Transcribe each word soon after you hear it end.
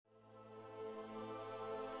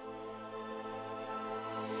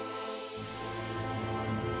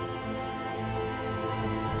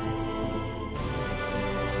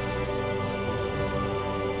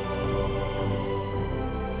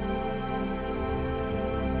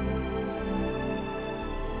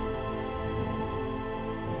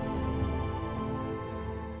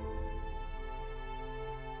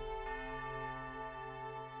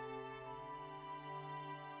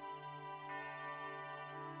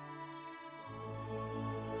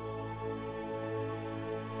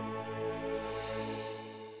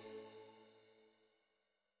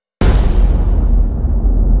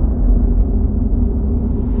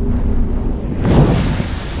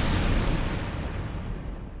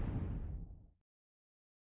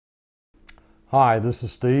Hi, this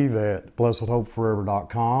is Steve at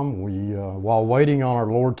blessedhopeforever.com. While waiting on our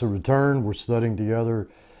Lord to return, we're studying together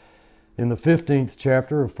in the 15th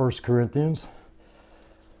chapter of 1 Corinthians,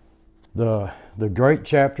 the great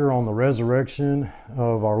chapter on the resurrection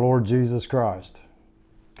of our Lord Jesus Christ.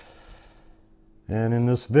 And in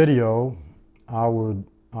this video, I'd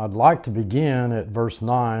like to begin at verse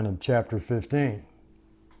 9 of chapter 15.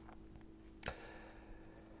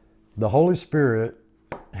 The Holy Spirit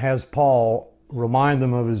has Paul remind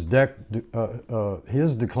them of his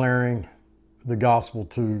declaring the gospel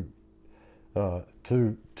to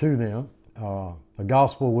them, a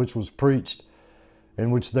gospel which was preached, in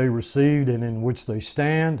which they received, and in which they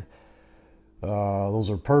stand. Those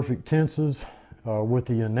are perfect tenses, with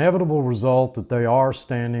the inevitable result that they are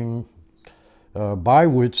standing, by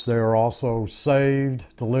which they are also saved,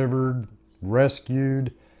 delivered,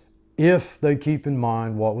 rescued, if they keep in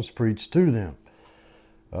mind what was preached to them.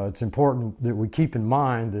 It's important that we keep in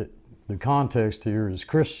mind that the context here is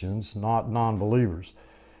Christians, not non-believers.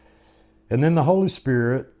 And then the Holy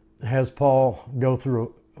Spirit has Paul go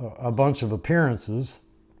through a bunch of appearances.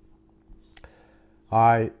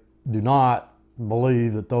 I do not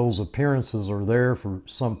believe that those appearances are there for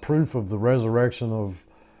some proof of the resurrection of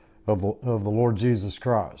the Lord Jesus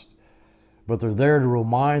Christ. But they're there to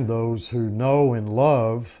remind those who know and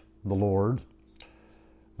love the Lord,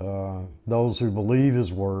 those who believe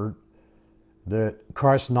His Word, that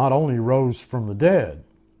Christ not only rose from the dead,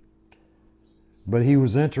 but He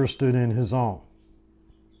was interested in His own.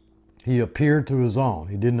 He appeared to His own.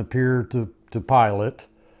 He didn't appear to Pilate.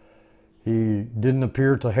 He didn't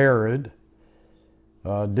appear to Herod.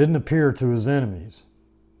 Didn't appear to His enemies.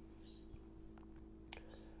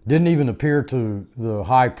 Didn't even appear to the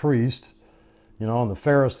high priest, and the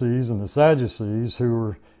Pharisees and the Sadducees who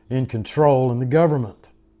were in control in the government.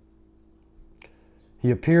 He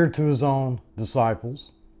appeared to His own disciples,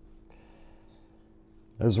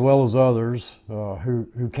 as well as others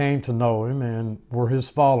who came to know Him and were His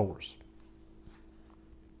followers.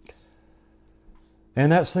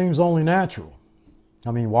 And that seems only natural. I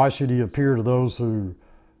mean, why should He appear to those who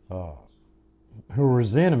were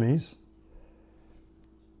His enemies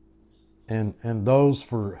and those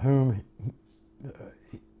for whom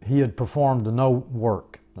He had performed no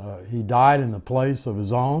work? He died in the place of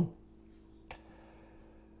His own.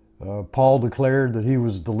 Paul declared that he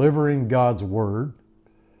was delivering God's Word.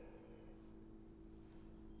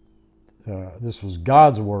 This was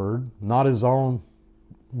God's Word, not his own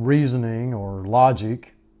reasoning or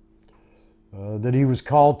logic. That he was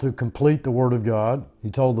called to complete the Word of God.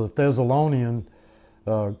 He told the Thessalonian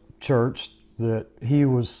church that he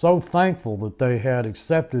was so thankful that they had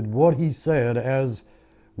accepted what he said as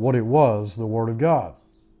what it was, the Word of God.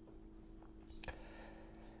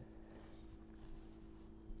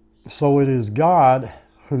 So it is God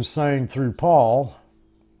who's saying through Paul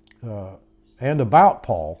and about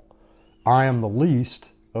Paul, I am the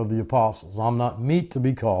least of the apostles. I'm not meet to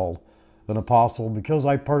be called an apostle because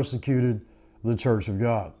I persecuted the church of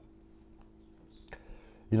God.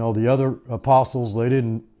 The other apostles, they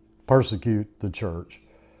didn't persecute the church.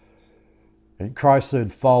 And Christ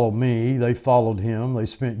said, follow me. They followed Him. They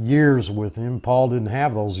spent years with Him. Paul didn't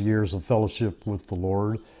have those years of fellowship with the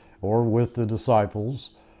Lord or with the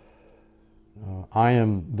disciples. I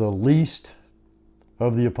am the least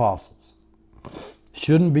of the apostles.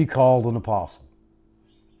 Shouldn't be called an apostle,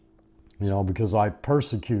 because I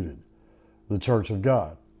persecuted the church of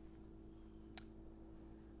God.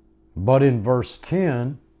 But in verse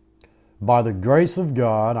 10, by the grace of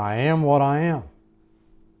God, I am what I am.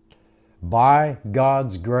 By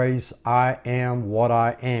God's grace, I am what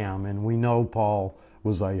I am. And we know Paul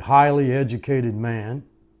was a highly educated man.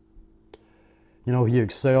 He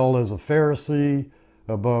excelled as a Pharisee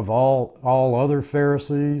above all other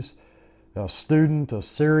Pharisees, a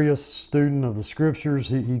serious student of the Scriptures.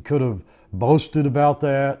 He could have boasted about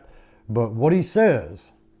that. But what he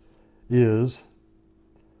says is,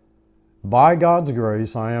 by God's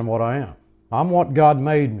grace, I am what I am. I'm what God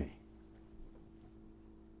made me.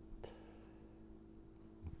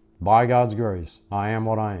 By God's grace, I am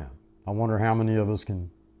what I am. I wonder how many of us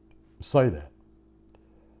can say that.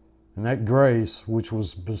 And that grace which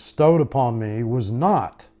was bestowed upon me was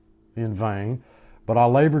not in vain, but I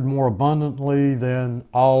labored more abundantly than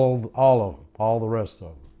all of them, all the rest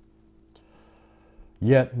of them.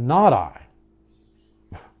 Yet not I,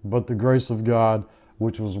 but the grace of God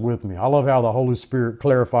which was with me. I love how the Holy Spirit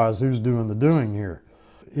clarifies who's doing the doing here.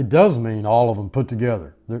 It does mean all of them put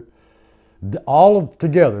together. All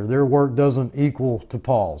together, their work doesn't equal to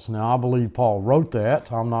Paul's. Now, I believe Paul wrote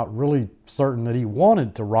that. I'm not really certain that he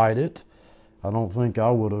wanted to write it, I don't think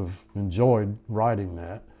I would have enjoyed writing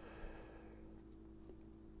that.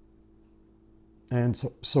 And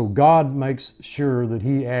so God makes sure that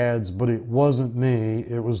he adds, but it wasn't me,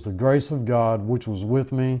 it was the grace of God which was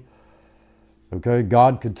with me. Okay,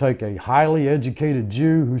 God could take a highly educated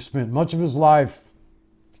Jew who spent much of his life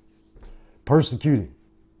persecuting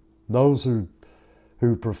those who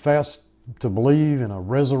professed to believe in a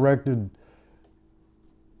resurrected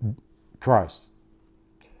Christ.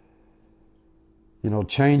 You know,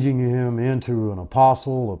 changing him into an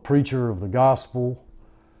apostle, a preacher of the gospel.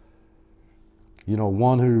 You know,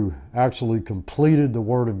 one who actually completed the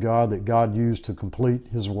Word of God that God used to complete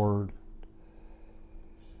His Word.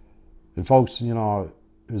 And folks, you know,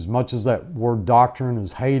 as much as that word doctrine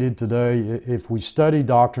is hated today, if we study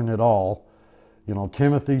doctrine at all, you know,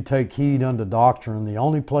 Timothy, take heed unto doctrine. The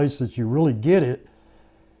only place that you really get it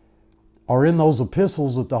are in those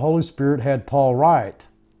epistles that the Holy Spirit had Paul write.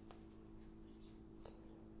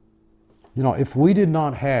 You know, if we did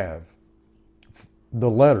not have the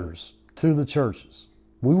letters to the churches,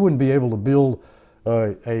 we wouldn't be able to build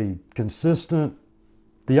a consistent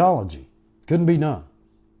theology. Couldn't be done.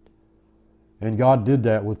 And God did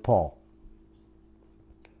that with Paul.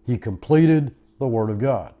 He completed the Word of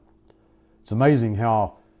God. It's amazing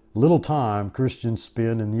how little time Christians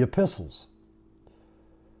spend in the epistles.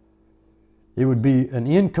 It would be an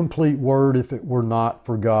incomplete word if it were not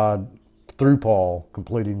for God, through Paul,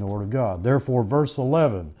 completing the Word of God. Therefore, verse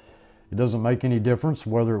 11, it doesn't make any difference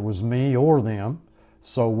whether it was me or them,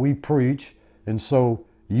 so we preach, and so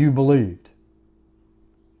you believed.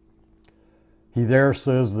 He there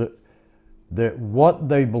says that what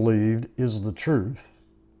they believed is the truth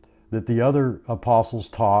that the other apostles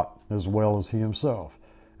taught as well as he himself.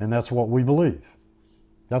 And that's what we believe.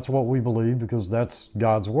 That's what we believe because that's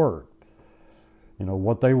God's Word. You know,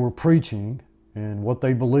 what they were preaching and what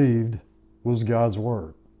they believed was God's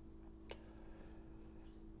Word.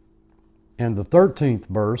 And the 13th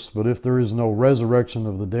verse, but if there is no resurrection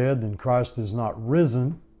of the dead, then Christ is not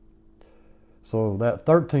risen. So that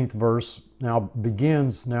 13th verse now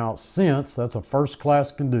begins, since, that's a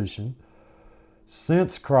first-class condition,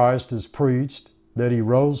 since Christ is preached that he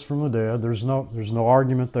rose from the dead, there's no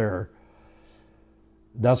argument there.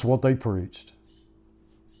 That's what they preached.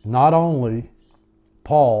 Not only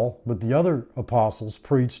Paul, but the other apostles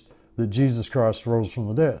preached that Jesus Christ rose from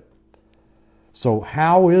the dead. So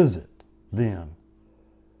how is it then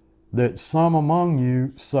that some among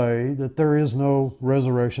you say that there is no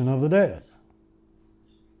resurrection of the dead?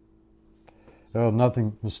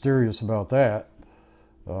 Nothing mysterious about that.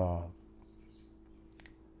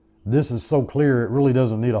 This is so clear, it really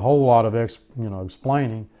doesn't need a whole lot of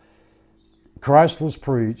explaining. Christ was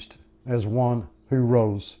preached as one who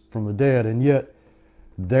rose from the dead, and yet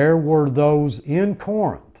there were those in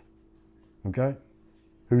Corinth, okay,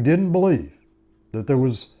 who didn't believe that there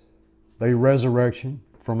was a resurrection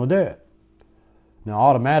from the dead. Now,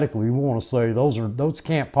 automatically, we want to say those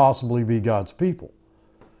can't possibly be God's people.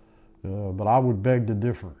 But I would beg to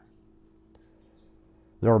differ.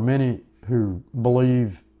 There are many who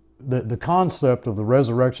believe that the concept of the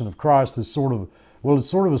resurrection of Christ is sort of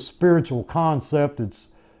a spiritual concept. It's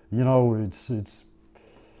God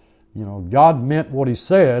meant what he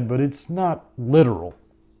said, but it's not literal.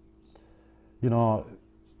 You know,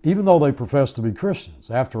 even though they profess to be Christians,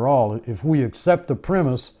 after all, if we accept the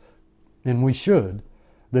premise, and we should,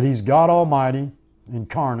 that he's God Almighty,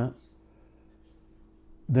 incarnate,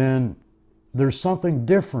 then there's something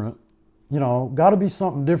different, got to be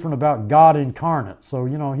something different about God incarnate. So,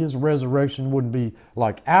 his resurrection wouldn't be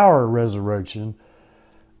like our resurrection.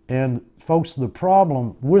 And folks, the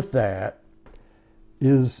problem with that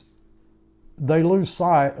is they lose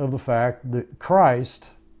sight of the fact that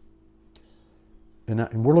Christ,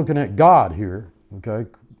 and we're looking at God here, okay?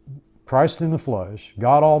 Christ in the flesh,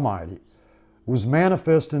 God Almighty, was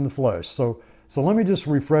manifest in the flesh. So let me just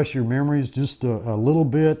refresh your memories just a little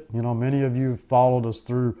bit. Many of you have followed us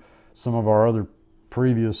through some of our other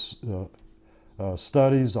previous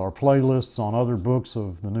studies, our playlists on other books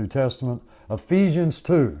of the New Testament. Ephesians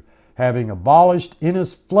 2, having abolished in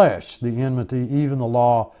his flesh the enmity, even the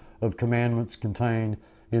law of commandments contained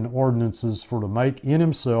in ordinances, for to make in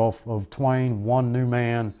himself of twain one new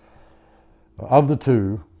man, of the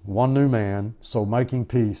two, one new man, so making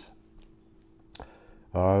peace.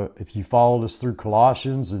 If you followed us through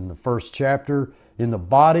Colossians in the first chapter, in the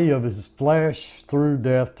body of his flesh through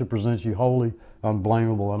death to present you holy,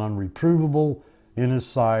 unblameable, and unreprovable in his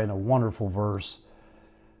sight, a wonderful verse.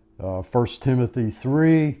 1 Timothy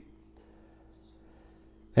 3,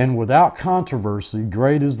 and without controversy,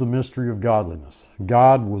 great is the mystery of godliness.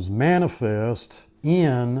 God was manifest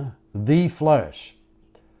in the flesh,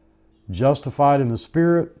 justified in the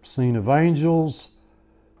Spirit, seen of angels,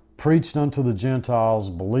 preached unto the Gentiles,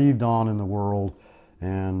 believed on in the world,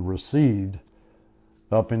 and received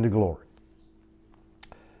up into glory.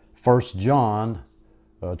 1 John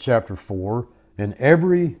chapter 4, and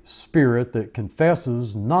every spirit that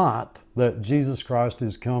confesses not that Jesus Christ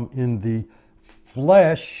is come in the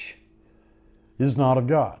flesh is not of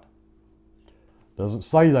God. Doesn't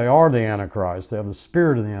say they are the Antichrist. They have the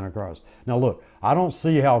spirit of the Antichrist. Now look, I don't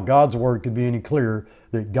see how God's word could be any clearer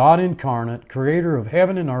that God incarnate, creator of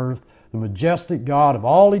heaven and earth, the majestic God of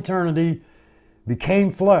all eternity,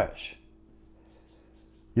 became flesh.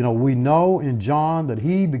 You know, we know in John that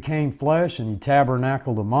he became flesh and he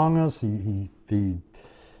tabernacled among us. He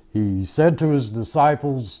said to his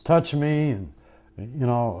disciples, touch me and, you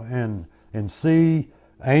know, and see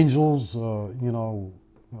angels, are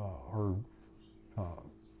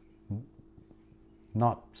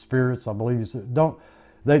not spirits, I believe he said.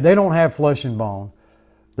 They don't have flesh and bone.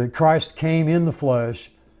 That Christ came in the flesh,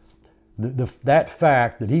 that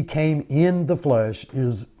fact that he came in the flesh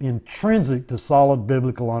is intrinsic to solid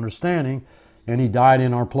biblical understanding, and he died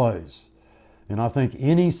in our place. And I think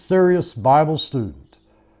any serious Bible student,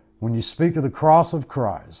 when you speak of the cross of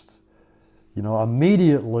Christ, you know,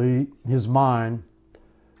 immediately his mind,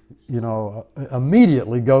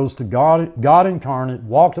 immediately goes to God incarnate,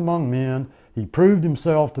 walked among men. He proved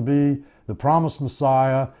himself to be the promised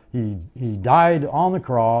Messiah. He died on the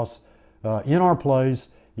cross in our place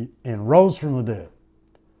and rose from the dead.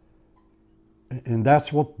 And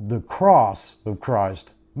that's what the cross of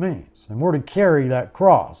Christ means. And we're to carry that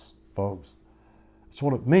cross, folks. That's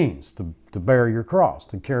what it means to bear your cross,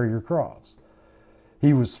 to carry your cross.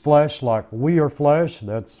 He was flesh like we are flesh.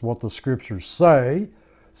 That's what the scriptures say.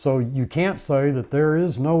 So you can't say that there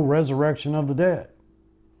is no resurrection of the dead.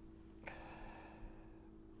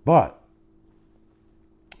 But,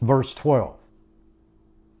 verse 12,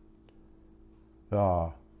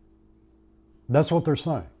 that's what they're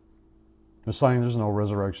saying. They're saying there's no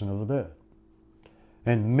resurrection of the dead.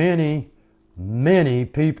 And many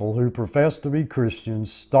people who profess to be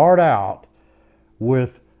Christians start out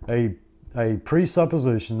with a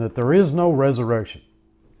presupposition that there is no resurrection.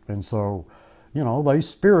 And so, you know, they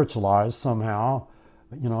spiritualize somehow,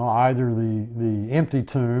 you know, either the empty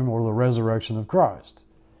tomb or the resurrection of Christ.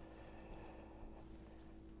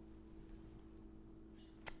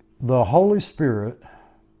 The Holy Spirit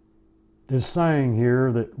is saying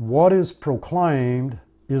here that what is proclaimed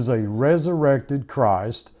is a resurrected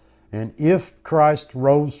Christ, and if Christ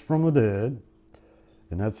rose from the dead,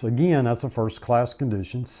 and that's a first-class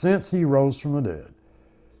condition, since he rose from the dead,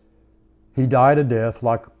 he died a death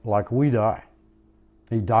like we die.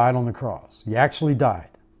 He died on the cross. He actually died.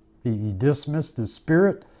 He dismissed his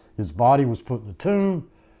spirit. His body was put in the tomb.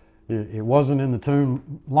 It wasn't in the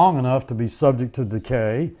tomb long enough to be subject to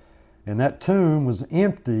decay, and that tomb was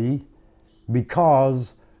empty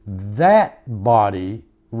because that body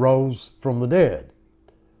rose from the dead.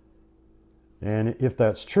 And if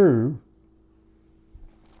that's true,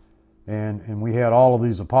 and we had all of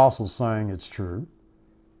these apostles saying it's true,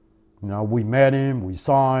 you know, we met him, we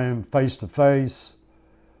saw him face to face.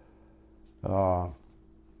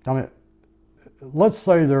 Let's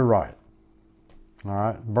say they're right. All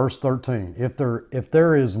right, verse 13. If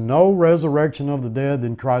there is no resurrection of the dead,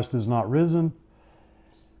 then Christ is not risen.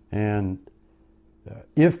 And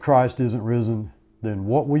if Christ isn't risen, then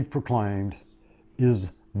what we've proclaimed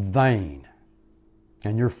is vain.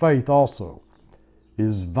 And your faith also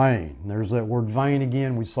is vain. There's that word vain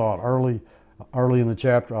again. We saw it early in the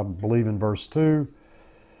chapter, I believe in verse 2.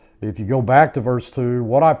 If you go back to verse 2,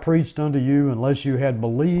 what I preached unto you, unless you had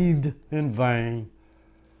believed in vain.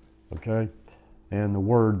 Okay? And the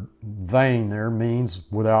word vain there means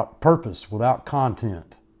without purpose, without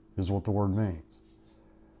content, is what the word means.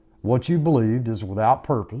 What you believed is without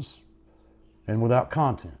purpose and without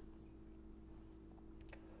content.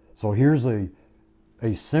 So here's a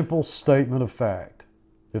simple statement of fact.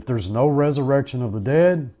 If there's no resurrection of the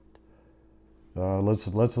dead, let's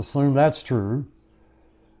assume that's true,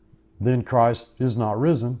 then Christ is not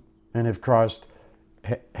risen. And if Christ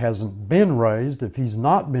hasn't been raised, if he's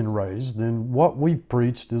not been raised, then what we've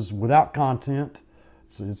preached is without content,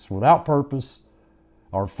 it's without purpose.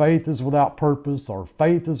 Our faith is without purpose. Our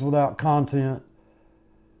faith is without content.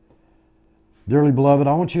 Dearly beloved,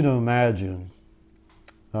 I want you to imagine,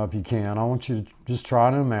 if you can, I want you to just try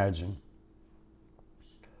to imagine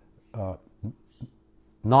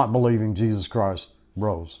not believing Jesus Christ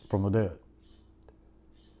rose from the dead.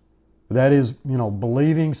 That is, you know,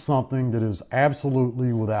 believing something that is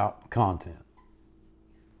absolutely without content.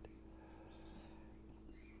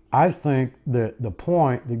 I think that the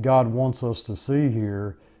point that God wants us to see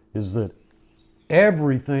here is that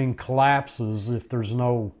everything collapses if there's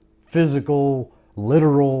no physical,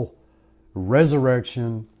 literal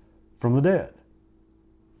resurrection from the dead.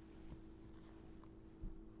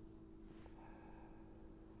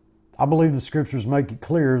 I believe the scriptures make it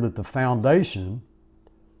clear that the foundation,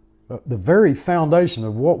 the very foundation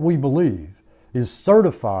of what we believe, is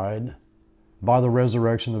certified by the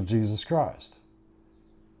resurrection of Jesus Christ.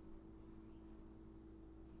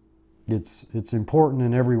 It's important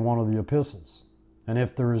in every one of the epistles. And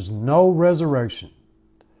if there is no resurrection,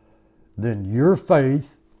 then your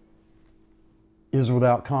faith is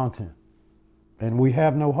without content, and we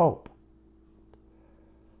have no hope.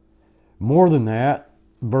 More than that,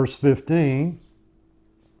 verse 15,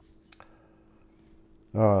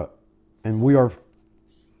 and we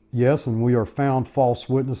are found false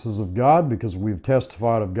witnesses of God, because we've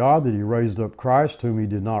testified of God that he raised up Christ, whom he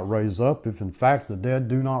did not raise up, if in fact the dead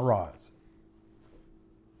do not rise.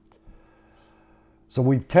 So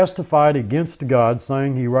we've testified against God,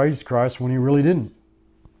 saying he raised Christ when he really didn't.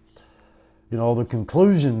 You know, the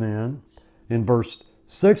conclusion then in verse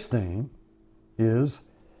 16 is,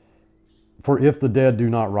 for if the dead do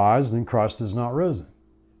not rise, then Christ is not risen.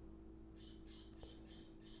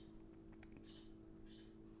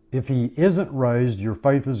 If he isn't raised, your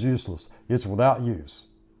faith is useless. It's without use.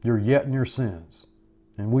 You're yet in your sins.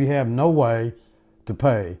 And we have no way to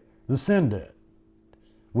pay the sin debt.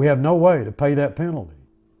 We have no way to pay that penalty.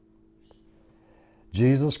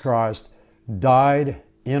 Jesus Christ died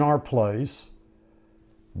in our place.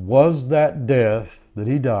 Was that death that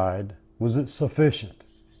he died, was it sufficient?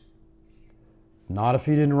 Not if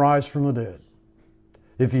he didn't rise from the dead.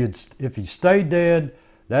 If he stayed dead,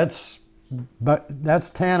 that's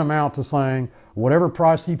tantamount to saying whatever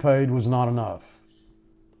price he paid was not enough.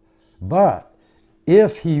 But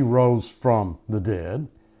if he rose from the dead,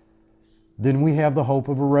 then we have the hope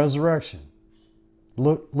of a resurrection.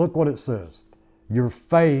 Look what it says. Your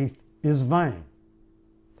faith is vain.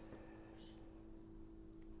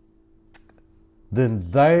 Then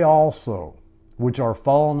they also, which are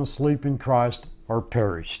fallen asleep in Christ, are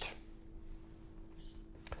perished.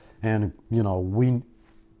 And, you know,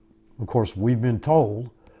 of course, we've been told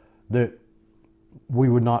that we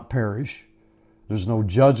would not perish. There's no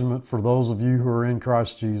judgment for those of you who are in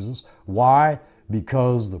Christ Jesus. Why?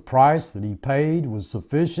 Because the price that he paid was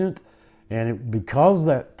sufficient, and because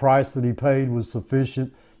that price that he paid was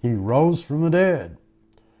sufficient, he rose from the dead.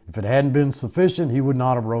 If it hadn't been sufficient, he would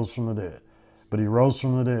not have rose from the dead. But he rose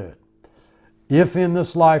from the dead. If in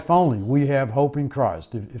this life only we have hope in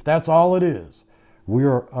Christ, if that's all it is, we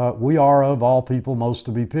are of all people most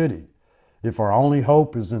to be pitied. If our only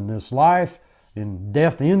hope is in this life, and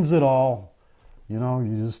death ends it all, you know,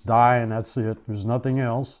 you just die and that's it, there's nothing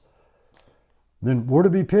else, then we're to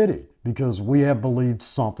be pitied because we have believed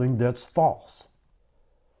something that's false.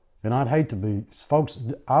 And I'd hate to be, folks,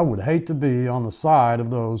 I would hate to be on the side of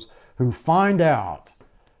those who find out,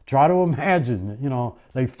 try to imagine, you know,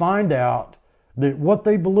 they find out that what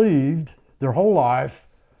they believed their whole life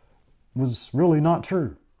was really not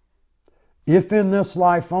true. If in this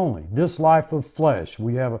life only, this life of flesh,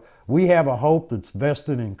 we have a hope that's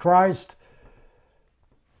vested in Christ,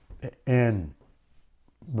 but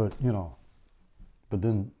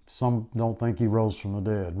then some don't think he rose from the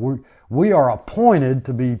dead. We are appointed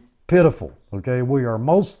to be pitiful, okay? We are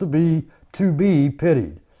most to be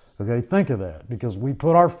pitied, okay? Think of that, because we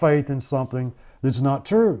put our faith in something that's not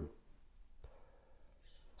true.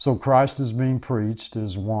 So Christ is being preached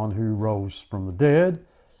as one who rose from the dead,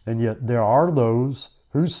 and yet there are those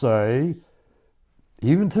who say,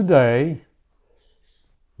 even today,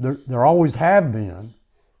 there always have been,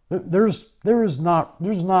 there's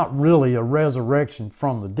not really a resurrection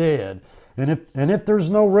from the dead. And if there's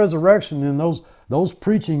no resurrection, then those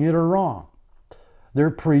preaching it are wrong. They're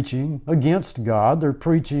preaching against God. Their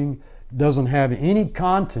preaching doesn't have any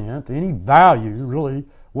content, any value really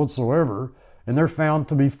whatsoever, and they're found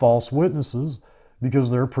to be false witnesses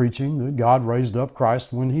because they're preaching that God raised up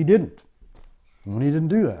Christ when he didn't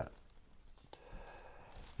do that.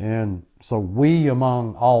 And so we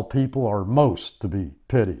among all people are most to be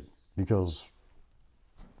pitied because,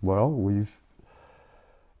 well, we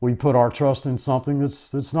put our trust in something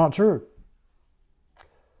that's not true.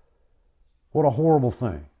 What a horrible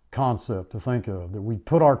concept to think of, that we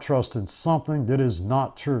put our trust in something that is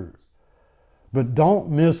not true. But don't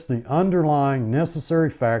miss the underlying necessary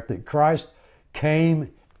fact that Christ came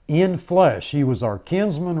in flesh. He was our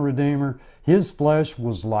kinsman redeemer. His flesh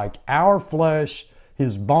was like our flesh.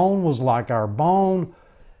 His bone was like our bone.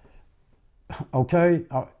 Okay?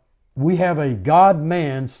 we have a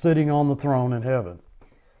God-man sitting on the throne in heaven.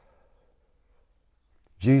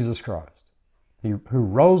 Jesus Christ, who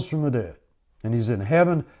rose from the dead. And he's in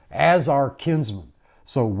heaven as our kinsman.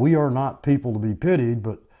 So we are not people to be pitied,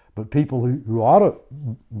 but people who ought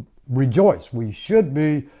to rejoice. We should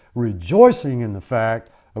be rejoicing in the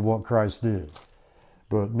fact of what Christ did.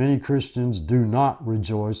 But many Christians do not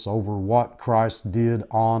rejoice over what Christ did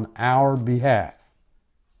on our behalf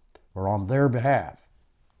or on their behalf.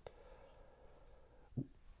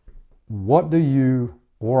 What do you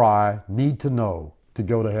or I need to know to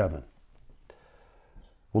go to heaven?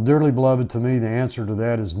 Well, dearly beloved, to me, the answer to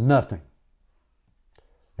that is nothing.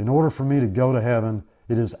 In order for me to go to heaven,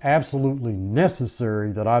 it is absolutely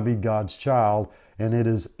necessary that I be God's child, and it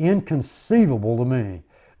is inconceivable to me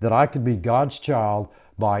that I could be God's child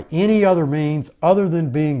by any other means other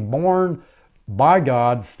than being born by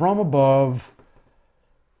God from above,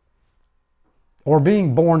 or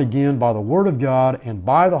being born again by the Word of God and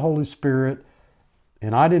by the Holy Spirit,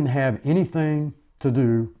 and I didn't have anything to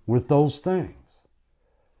do with those things.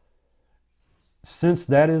 Since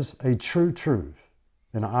that is a true truth,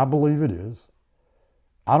 and I believe it is,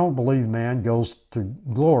 I don't believe man goes to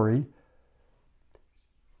glory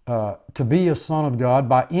to be a son of God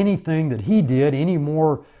by anything that he did, any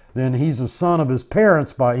more than he's a son of his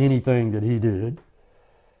parents by anything that he did.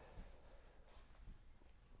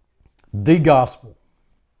 The gospel,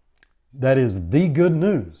 that is the good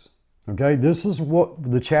news. Okay, this is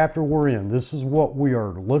what the chapter we're in. This is what we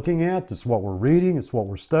are looking at. This is what we're reading. It's what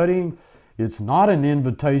we're studying. It's not an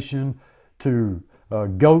invitation to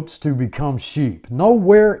goats to become sheep.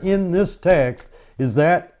 Nowhere in this text is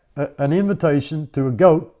that an invitation to a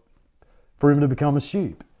goat for him to become a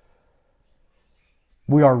sheep.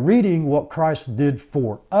 We are reading what Christ did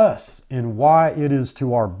for us and why it is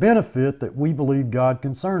to our benefit that we believe God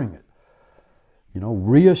concerning it. You know,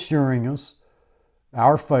 reassuring us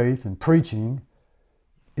our faith and preaching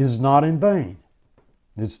is not in vain.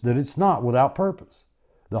 It's not without purpose.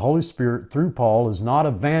 The Holy Spirit, through Paul, is not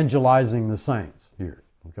evangelizing the saints here,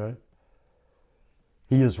 okay?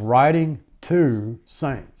 He is writing to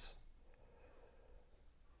saints.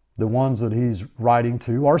 The ones that he's writing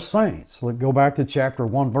to are saints. Let's go back to chapter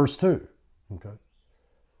 1, verse 2, okay?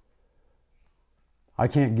 I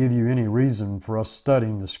can't give you any reason for us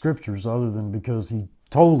studying the Scriptures other than because he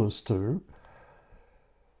told us to.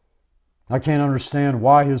 I can't understand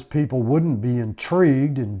why his people wouldn't be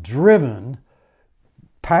intrigued and driven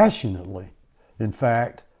passionately, in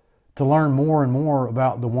fact, to learn more and more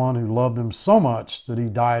about the one who loved them so much that he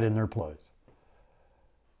died in their place.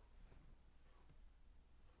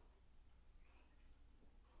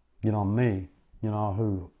 You know, me,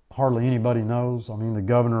 who hardly anybody knows. I mean, the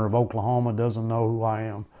governor of Oklahoma doesn't know who I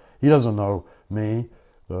am. He doesn't know me.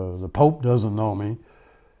 The Pope doesn't know me.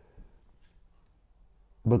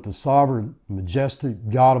 But the sovereign,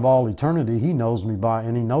 majestic God of all eternity, he knows me by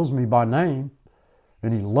name.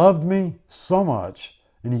 And he loved me so much,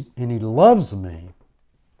 and he loves me,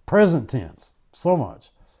 present tense, so much,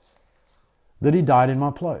 that he died in my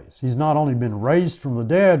place. He's not only been raised from the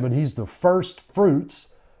dead, but he's the first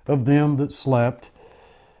fruits of them that slept,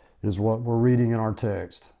 is what we're reading in our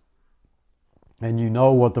text. And you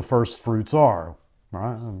know what the first fruits are,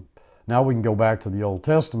 right? And now we can go back to the Old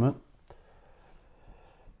Testament.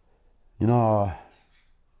 You know,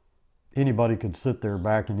 anybody could sit there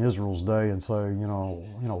back in Israel's day and say,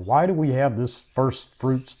 why do we have this first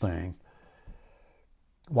fruits thing?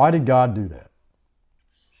 Why did God do that?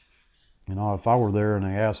 If I were there and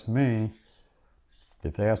they asked me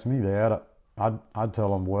that, I'd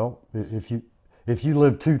tell them, well, if you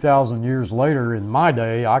live 2,000 years later in my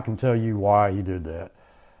day, I can tell you why he did that.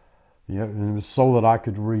 And it was so that I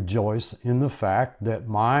could rejoice in the fact that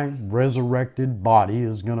my resurrected body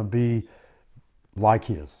is going to be like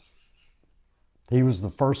his. He was the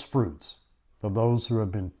first fruits of those who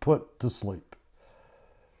have been put to sleep.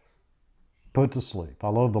 Put to sleep. I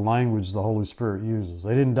love the language the Holy Spirit uses.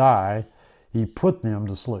 They didn't die. He put them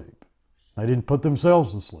to sleep. They didn't put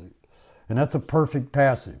themselves to sleep. And that's a perfect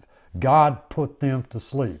passive. God put them to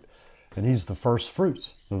sleep. And he's the first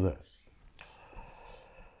fruits of that.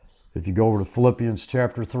 If you go over to Philippians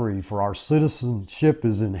chapter 3, for our citizenship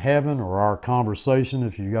is in heaven, or our conversation,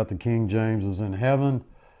 if you got the King James, is in heaven,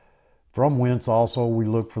 from whence also we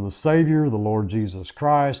look for the Savior, the Lord Jesus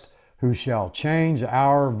Christ, who shall change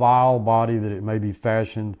our vile body that it may be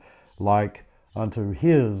fashioned like unto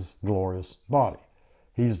his glorious body.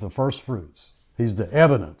 He's the first fruits. He's the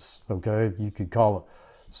evidence, okay? You could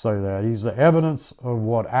say that. He's the evidence of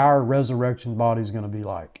what our resurrection body is going to be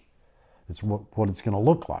like. It's what it's going to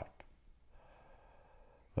look like.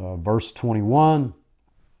 Verse 21,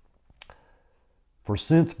 For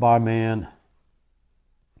since by man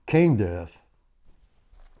came death,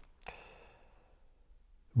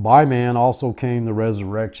 by man also came the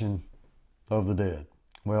resurrection of the dead.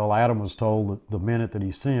 Well, Adam was told that the minute that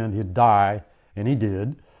he sinned, he'd die, and he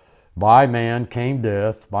did. By man came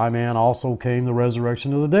death. By man also came the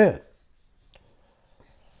resurrection of the dead.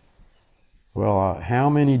 Well, how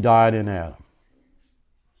many died in Adam?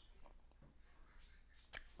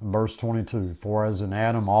 Verse 22, for as in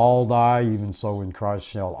Adam all die, even so in Christ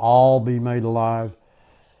shall all be made alive.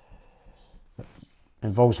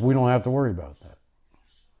 And folks, we don't have to worry about that.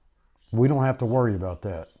 We don't have to worry about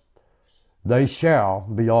that. They shall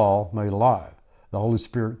be all made alive. The Holy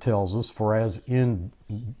Spirit tells us, for as in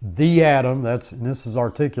the Adam, and this is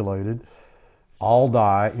articulated, all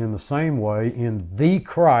die, in the same way, in the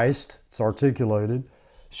Christ, it's articulated,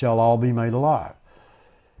 shall all be made alive.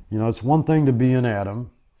 You know, it's one thing to be in Adam.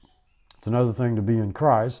 It's another thing to be in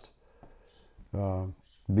Christ.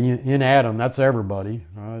 Being in Adam, that's everybody.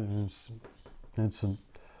 Right?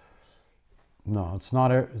 No, it's not.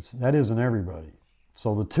 That isn't everybody.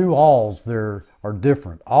 So the two alls there are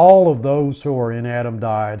different. All of those who are in Adam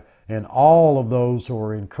died, and all of those who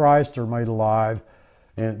are in Christ are made alive.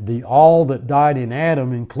 And the all that died in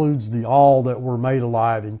Adam includes the all that were made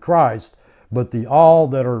alive in Christ, but the all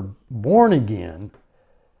that are born again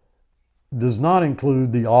does not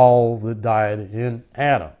include the all that died in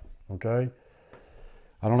Adam. Okay?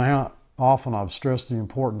 I don't know how often I've stressed the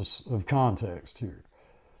importance of context here.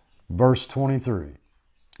 Verse 23,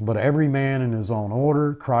 but every man in his own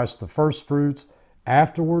order, Christ the firstfruits,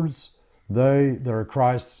 afterwards they that are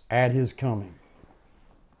Christ's at his coming.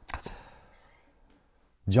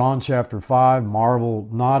 John chapter 5, marvel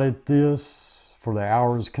not at this, for the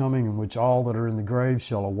hour is coming in which all that are in the grave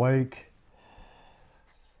shall awake.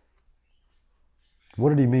 What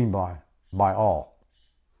did he mean by all?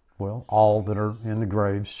 Well, all that are in the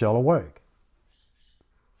graves shall awake.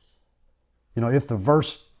 You know, if the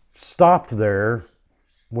verse stopped there,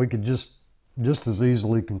 we could just as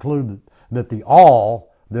easily conclude that the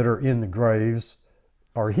all that are in the graves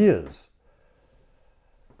are his.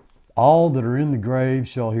 All that are in the grave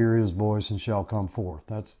shall hear his voice and shall come forth.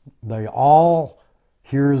 They all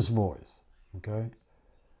hear his voice. Okay?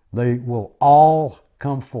 They will all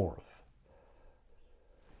come forth.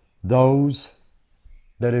 Those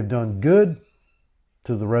that have done good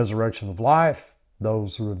to the resurrection of life,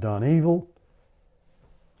 those who have done evil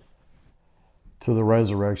to the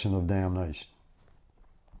resurrection of damnation.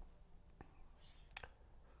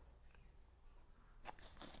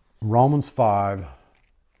 Romans 5,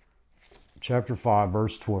 chapter 5,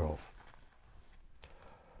 verse 12.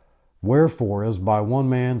 Wherefore, as by one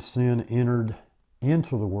man sin entered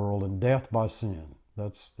into the world, and death by sin.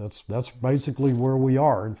 That's basically where we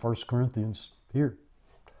are in 1 Corinthians here,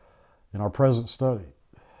 in our present study.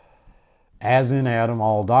 As in Adam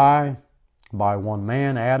all die, by one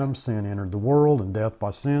man, Adam, sin entered the world, and death by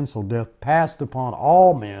sin, so death passed upon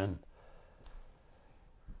all men.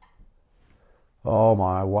 Oh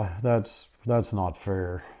my, that's not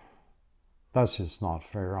fair. That's just not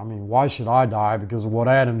fair. I mean, why should I die because of what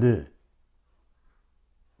Adam did?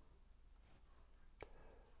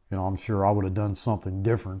 You know, I'm sure I would have done something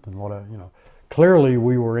different than what Clearly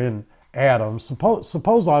we were in Adam.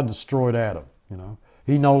 Suppose I destroyed Adam,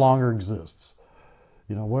 he no longer exists.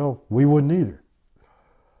 Well, we wouldn't either.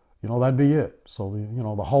 That'd be it. So,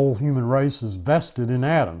 the whole human race is vested in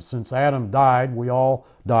Adam. Since Adam died, we all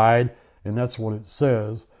died, and that's what it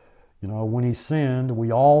says. When he sinned,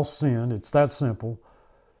 we all sinned. It's that simple.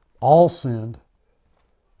 All sinned,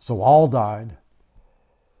 so all died.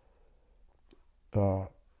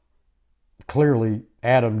 Clearly,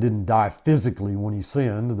 Adam didn't die physically when he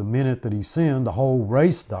sinned. The minute that he sinned, the whole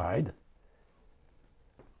race died.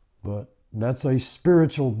 But that's a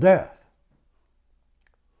spiritual death,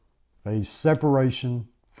 a separation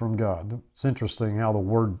from God. It's interesting how the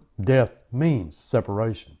word death means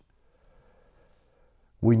separation.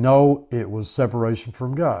 We know it was separation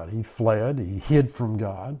from God. He fled, he hid from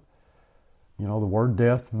God. The word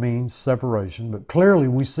death means separation, but clearly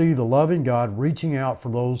we see the loving God reaching out for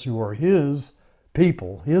those who are his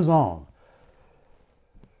people, his own,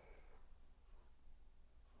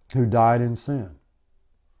 who died in sin.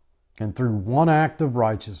 And through one act of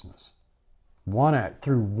righteousness,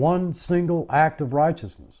 through one single act of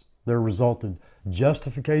righteousness, there resulted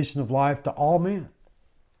justification of life to all men.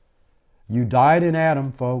 You died in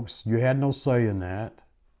Adam, folks. You had no say in that.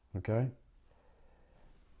 Okay?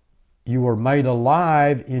 You were made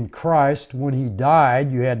alive in Christ when he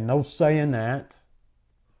died. You had no say in that.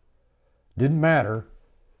 Didn't matter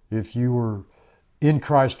if you were in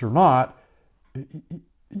Christ or not.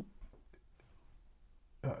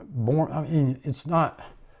 born, I mean, it's not,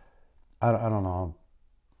 I don't know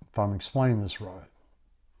if I'm explaining this right.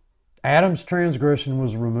 Adam's transgression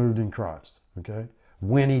was removed in Christ, okay,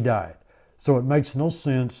 when he died. So it makes no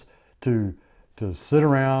sense to sit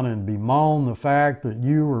around and bemoan the fact that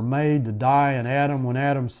you were made to die in Adam when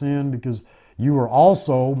Adam sinned, because you were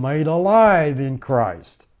also made alive in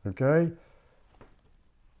Christ, okay?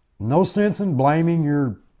 No sense in blaming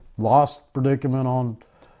your lost predicament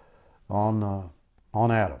on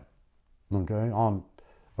Adam, okay?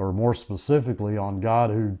 Or more specifically, on God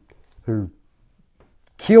who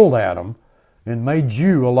killed Adam and made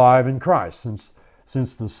you alive in Christ.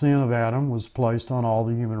 Since the sin of Adam was placed on all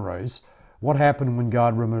the human race, what happened when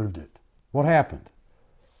God removed it? What happened?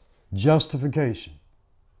 Justification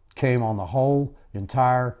came on the whole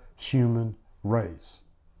entire human race.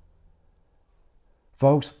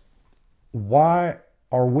 Folks, why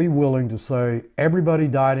are we willing to say everybody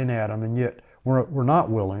died in Adam, and yet we're not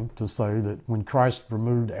willing to say that when Christ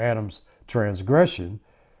removed Adam's transgression,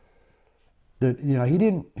 that, you know, he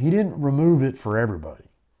didn't remove it for everybody,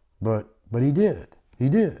 but he did. He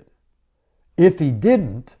did. If he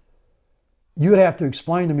didn't, you would have to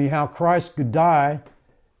explain to me how Christ could die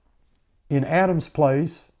in Adam's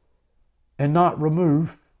place and not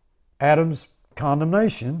remove Adam's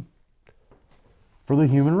condemnation for the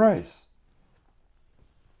human race.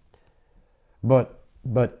 But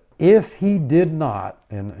if he did not,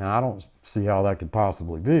 and I don't see how that could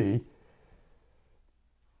possibly be,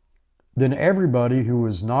 then everybody who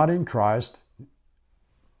is not in Christ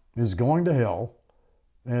is going to hell,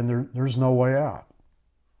 and there's no way out.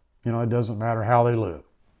 You know, it doesn't matter how they live.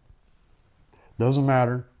 Doesn't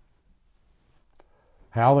matter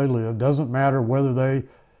how they live. Doesn't matter whether they,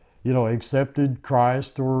 you know, accepted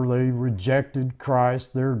Christ or they rejected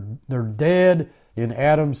Christ. They're dead in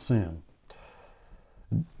Adam's sin.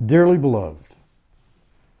 Dearly beloved,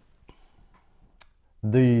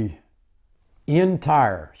 the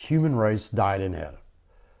entire human race died in Adam,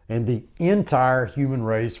 and the entire human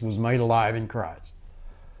race was made alive in Christ.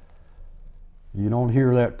 You don't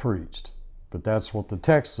hear that preached, but that's what the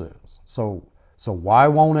text says. So why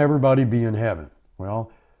won't everybody be in heaven?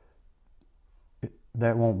 Well,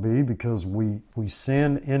 that won't be because we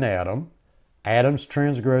sinned in Adam. Adam's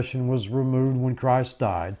transgression was removed when Christ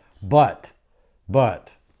died, but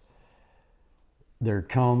there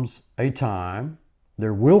comes a time,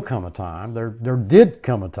 there will come a time, there did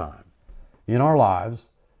come a time in our lives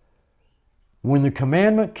when the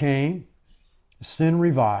commandment came, sin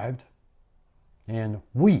revived, and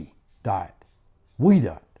we died. We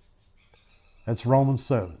died. That's Romans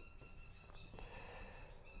 7.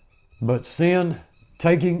 But sin,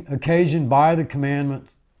 taking occasion by the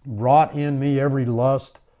commandments, wrought in me every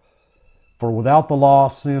lust, for without the law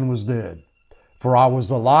sin was dead. For I was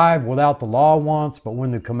alive without the law once, but when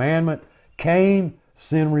the commandment came,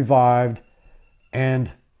 sin revived,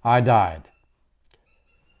 and I died.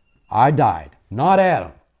 I died. Not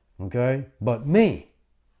Adam, okay, but me,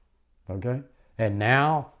 okay? And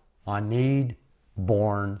now I need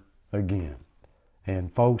born again.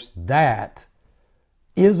 And folks, that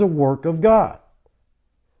is a work of God.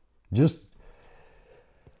 Just,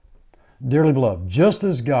 dearly beloved, just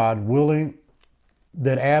as God willing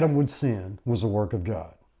that Adam would sin was a work of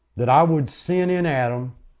God. That I would sin in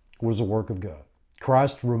Adam was a work of God.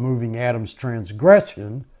 Christ removing Adam's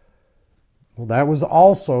transgression, well, that was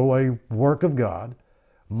also a work of God.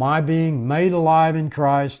 My being made alive in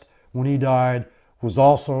Christ when he died was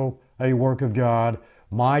also a work of God.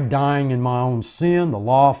 My dying in my own sin, the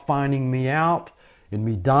law finding me out, and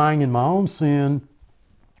me dying in my own sin,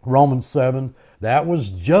 Romans 7, that was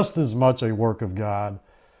just as much a work of God.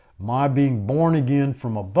 My being born again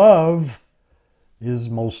from above is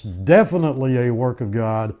most definitely a work of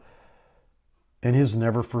God, and his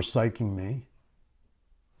never forsaking me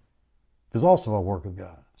is also a work of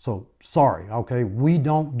God. So, sorry, okay, we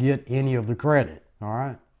don't get any of the credit, all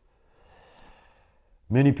right?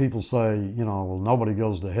 Many people say, you know, well, nobody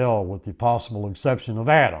goes to hell with the possible exception of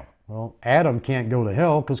Adam. Well, Adam can't go to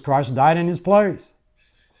hell because Christ died in his place.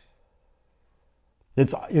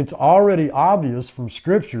 It's already obvious from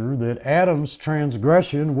Scripture that Adam's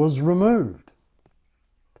transgression was removed.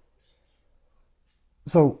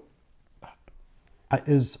 So,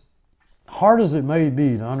 as hard as it may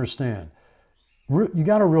be to understand, you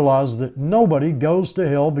got to realize that nobody goes to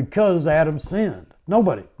hell because Adam sinned.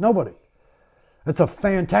 Nobody. That's a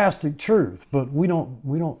fantastic truth, but we don't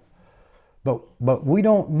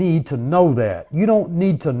need to know that. You don't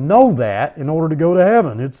need to know that in order to go to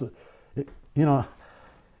heaven.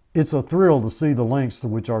 It's a thrill to see the lengths to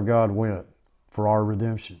which our God went for our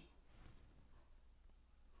redemption.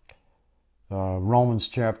 Romans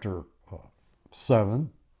chapter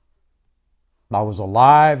 7. I was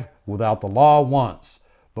alive without the law once,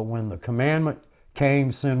 but when the commandment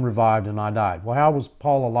came, sin revived and I died. Well, how was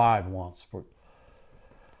Paul alive once?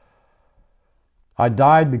 I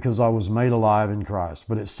died because I was made alive in Christ,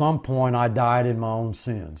 but at some point I died in my own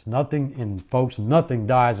sins. Nothing, and folks, nothing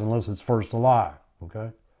dies unless it's first alive,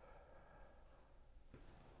 okay?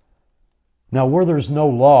 Now, where there's no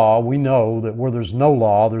law, we know that where there's no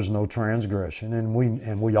law, there's no transgression, and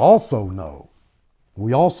we also know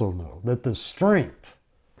that the strength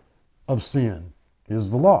of sin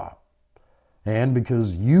is the law. And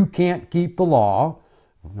because you can't keep the law,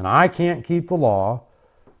 and I can't keep the law,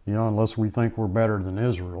 unless we think we're better than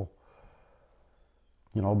Israel,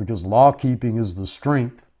 because law keeping is the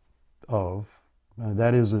strength of,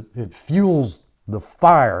 that is, it fuels the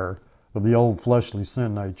fire of the old fleshly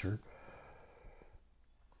sin nature.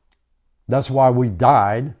 That's why we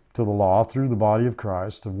died to the law through the body of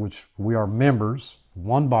Christ, of which we are members,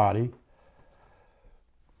 one body,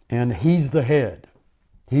 and He's the head.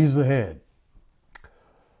 He's the head.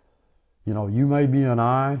 You may be an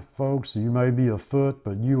eye, folks, you may be a foot,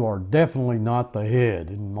 but you are definitely not the head,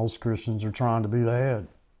 and most Christians are trying to be the head.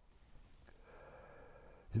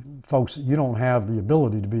 Folks, you don't have the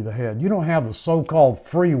ability to be the head. You don't have the so-called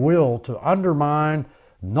free will to undermine,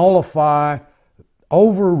 nullify,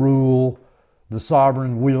 overrule the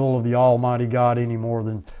sovereign will of the Almighty God any more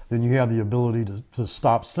than you have the ability to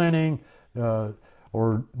stop sinning,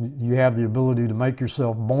 or you have the ability to make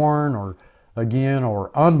yourself born or again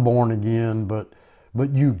or unborn again, but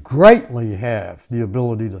you greatly have the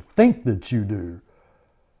ability to think that you do,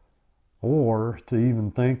 or to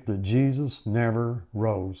even think that Jesus never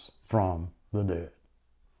rose from the dead.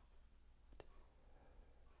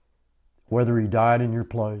 Whether He died in your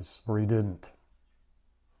place or He didn't.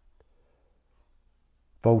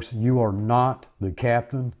 Folks, you are not the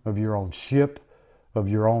captain of your own ship, of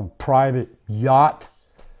your own private yacht,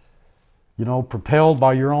 propelled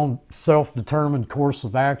by your own self-determined course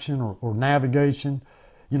of action or navigation.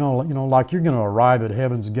 Like you're going to arrive at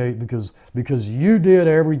heaven's gate because you did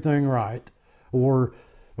everything right, or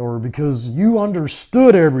because you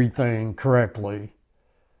understood everything correctly.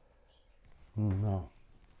 No.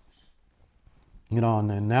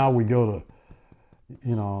 And now we go to,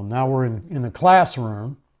 now we're in the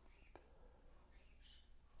classroom,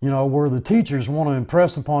 where the teachers want to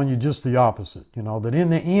impress upon you just the opposite, that in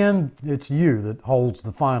the end, it's you that holds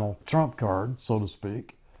the final trump card, so to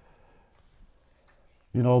speak.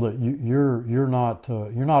 That you're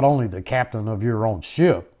not only the captain of your own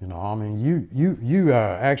ship, you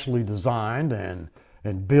actually designed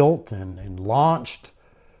and built and launched,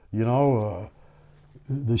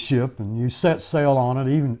 the ship, and you set sail on it,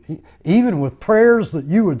 even with prayers that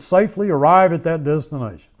you would safely arrive at that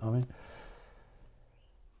destination.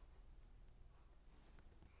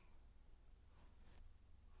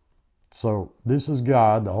 So this is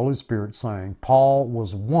God, the Holy Spirit, saying Paul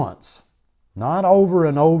was once, not over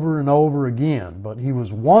and over and over again, but he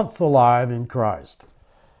was once alive in Christ.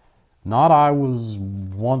 Not I was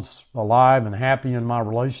once alive and happy in my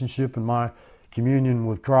relationship and my communion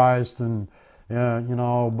with Christ, and I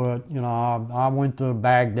went to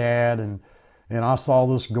Baghdad and I saw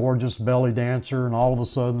this gorgeous belly dancer, and all of a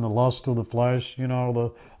sudden the lust of the flesh,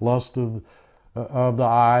 the lust of the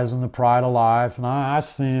eyes and the pride of life, and I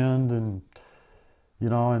sinned, and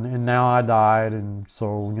and now I died, and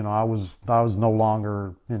so I was no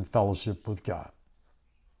longer in fellowship with God.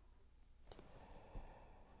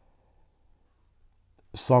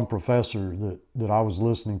 Some professor that I was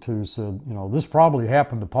listening to said, this probably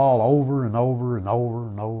happened to Paul over and over and over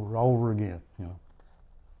and over again.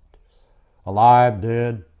 Alive,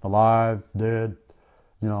 dead,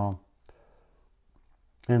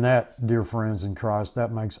 And that, dear friends in Christ,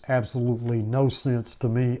 that makes absolutely no sense to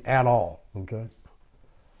me at all, okay?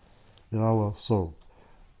 So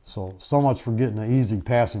much for getting an easy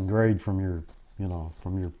passing grade from your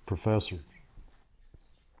professor.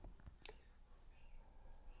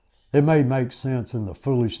 It may make sense in the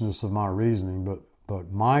foolishness of my reasoning,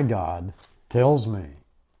 but my God tells me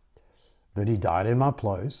that He died in my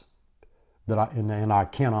place, and I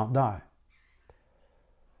cannot die.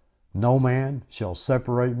 No man shall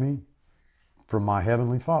separate me from my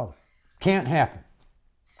Heavenly Father. Can't happen.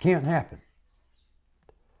 Can't happen.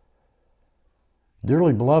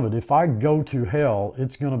 Dearly beloved, if I go to hell,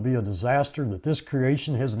 it's going to be a disaster that this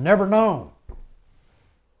creation has never known.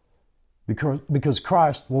 Because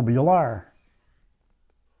Christ will be a liar.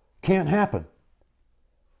 Can't happen.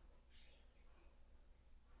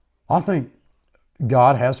 I think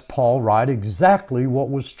God has Paul write exactly what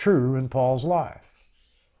was true in Paul's life.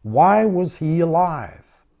 Why was he alive?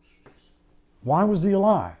 Why was he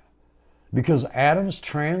alive? Because Adam's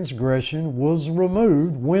transgression was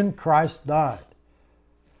removed when Christ died.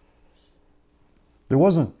 There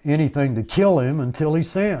wasn't anything to kill him until he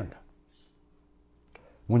sinned.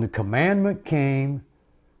 When the commandment came,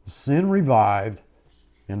 sin revived,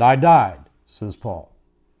 and I died, says Paul.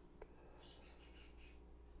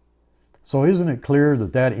 So isn't it clear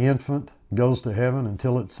that that infant goes to heaven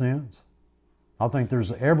until it sins? I think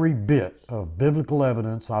there's every bit of biblical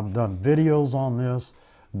evidence, I've done videos on this,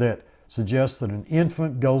 that suggests that an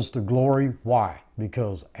infant goes to glory. Why?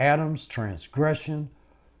 Because Adam's transgression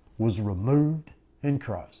was removed in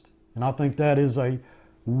Christ. And I think that is a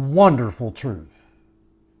wonderful truth.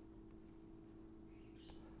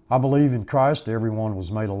 I believe in Christ everyone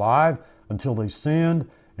was made alive until they sinned,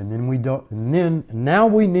 and then now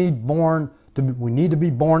we need to be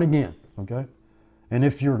born again, okay? And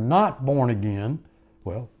if you're not born again,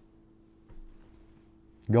 well,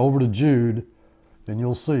 go over to Jude and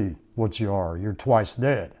you'll see what you are. You're twice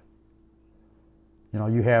dead. You know,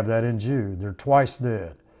 you have that in Jude. They're twice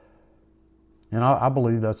dead. And I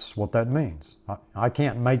believe that's what that means. I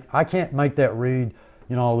can't make that read,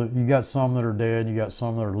 you know, you got some that are dead, you got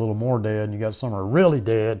some that are a little more dead, and you got some that are really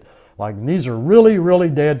dead. Like, these are really, really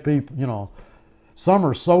dead people, you know. Some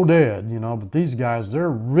are so dead, you know, but these guys, they're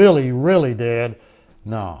really, really dead.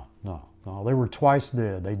 No, they were twice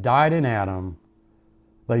dead. They died in Adam.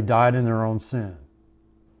 They died in their own sin.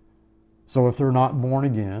 So if they're not born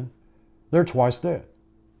again, they're twice dead.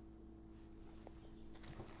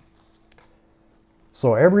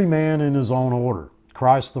 So every man in his own order.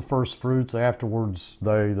 Christ the first fruits, afterwards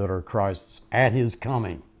they that are Christ's at his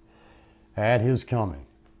coming. At his coming.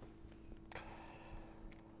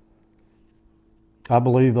 I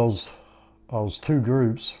believe those two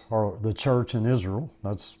groups are the church and Israel.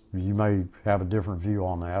 You may have a different view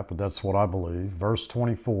on that, but that's what I believe. Verse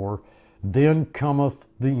 24, then cometh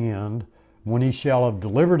the end, when he shall have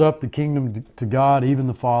delivered up the kingdom to God, even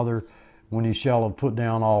the Father, when he shall have put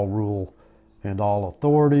down all rule and all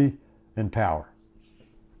authority and power.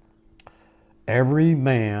 Every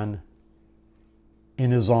man in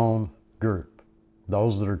his own group.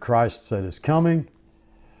 Those that are Christ's at his coming,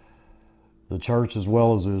 the church as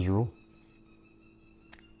well as Israel.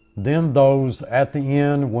 Then those at the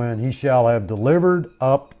end, when he shall have delivered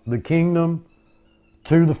up the kingdom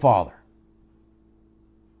to the Father.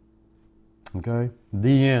 Okay?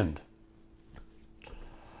 The end.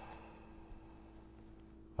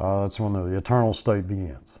 That's when the eternal state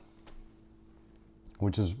begins.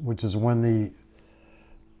 Which is when the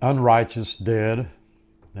unrighteous dead,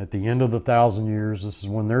 at the end of the 1,000 years, this is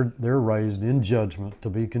when they're raised in judgment to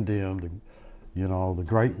be condemned. You know, the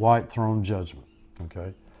great white throne judgment.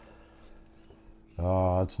 Okay?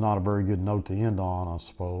 It's not a very good note to end on, I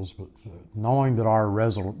suppose, but knowing that our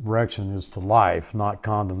resurrection is to life, not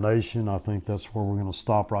condemnation, I think that's where we're going to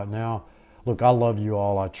stop right now. Look, I love you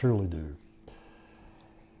all, I truly do.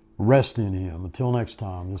 Rest in Him. Until next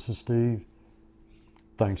time, this is Steve.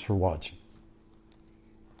 Thanks for watching.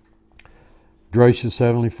 Gracious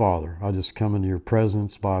Heavenly Father, I just come into your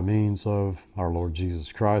presence by means of our Lord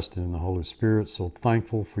Jesus Christ and the Holy Spirit, so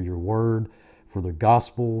thankful for your word, for the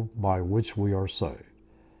gospel by which we are saved.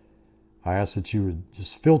 I ask that you would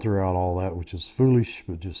just filter out all that which is foolish,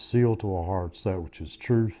 but just seal to our hearts that which is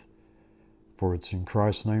truth. For it's in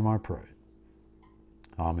Christ's name I pray.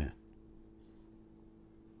 Amen.